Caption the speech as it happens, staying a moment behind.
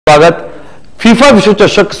स्वागत। फिफा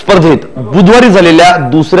विश्वचषक स्पर्धेत बुधवारी झालेल्या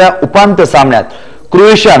दुसऱ्या उपांत्य सामन्यात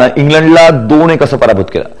क्रोएशियाने इंग्लंडला 2-1 असं पराभूत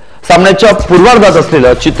केलं। सामन्याच्या पूर्वार्धात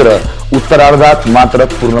असलेलं चित्र उत्तरार्धात मात्र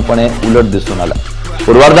पूर्णपणे उलट दिसून आलं।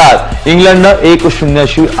 पूर्वार्धात इंग्लंडने 1-0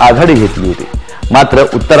 अशी आघाडी घेतली होती, मात्र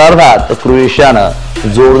उत्तरार्धात क्रोएशियाने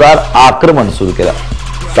जोरदार आक्रमण सुरू केलं।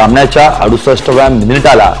 सामन्याच्या 68व्या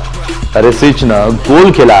मिनिटाला रेसिचनं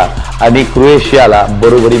गोल केला आणि क्रोएशियाला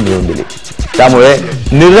बरोबरी मिळवून दिली। त्यामुळे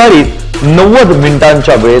निर्धारित 90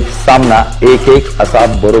 मिनिटांच्या वेळेत सामना 1-1 असा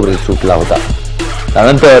बरोबरीत सुटला होता।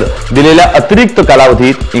 त्यानंतर दिलेल्या अतिरिक्त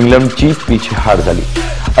कालावधीत इंग्लंडची पिछेहाट झाली।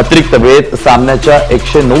 अतिरिक्त वेळेत सामन्याच्या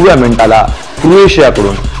 109व्या मिनिटाला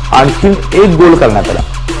क्रोएशियाकडून आणखीन एक गोल करण्यात आला।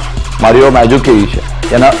 मारिओ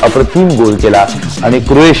मॅजुकेविच यानं अप्रतिम गोल केला आणि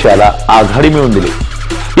क्रोएशियाला आघाडी मिळवून दिली।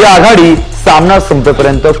 ही आघाडी सामना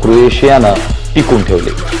संपेपर्यंत क्रोएशियानं टिकून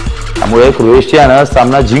ठेवली। त्यामुळे क्रोएशियानं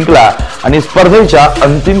सामना जिंकला आणि स्पर्धेच्या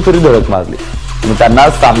अंतिम फेरीत धडक मारली आणि त्यांना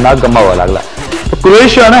सामना गमावावा लागला।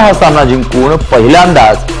 क्रोएशियानं हा सामना जिंकून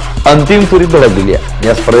पहिल्यांदाच अंतिम फेरीत धडक दिली आहे।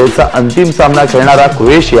 या स्पर्धेचा अंतिम सामना खेळणारा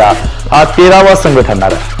क्रोएशिया हा 13वा संघ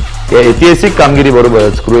ठरणार आहे। या ऐतिहासिक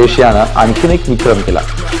कामगिरीबरोबरच क्रोएशियानं आणखीन एक विक्रम केला।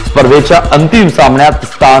 स्पर्धेच्या अंतिम सामन्यात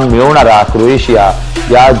स्थान मिळवणारा क्रोएशिया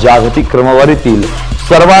या जागतिक क्रमवारीतील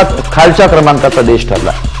सर्वात खालच्या क्रमांकाचा देश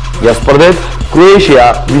ठरला। या स्पर्धेत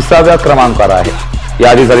क्रोएशिया 20व्या क्रमांकावर आहे।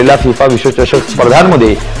 याआधी झालेल्या फिफा विश्वचषक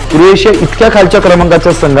स्पर्धांमध्ये क्रोएशिया इतक्या खालच्या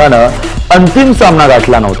क्रमांकाच्या संघानं अंतिम सामना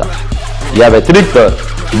गाठला नव्हता। या व्यतिरिक्त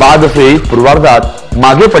बाद फेरीत पूर्वार्धात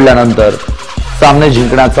मागे पडल्यानंतर सामने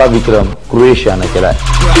जिंकण्याचा विक्रम क्रोएशियाने केलाय।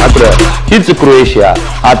 मात्र हीच क्रोएशिया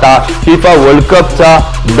आता फिफा वर्ल्ड कपचा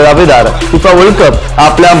दावेदार फिफा वर्ल्ड कप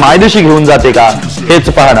आपल्या मायदेशी घेऊन जाते का, हेच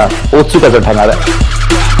पाहणं औत्सुक्याचं ठरणार आहे।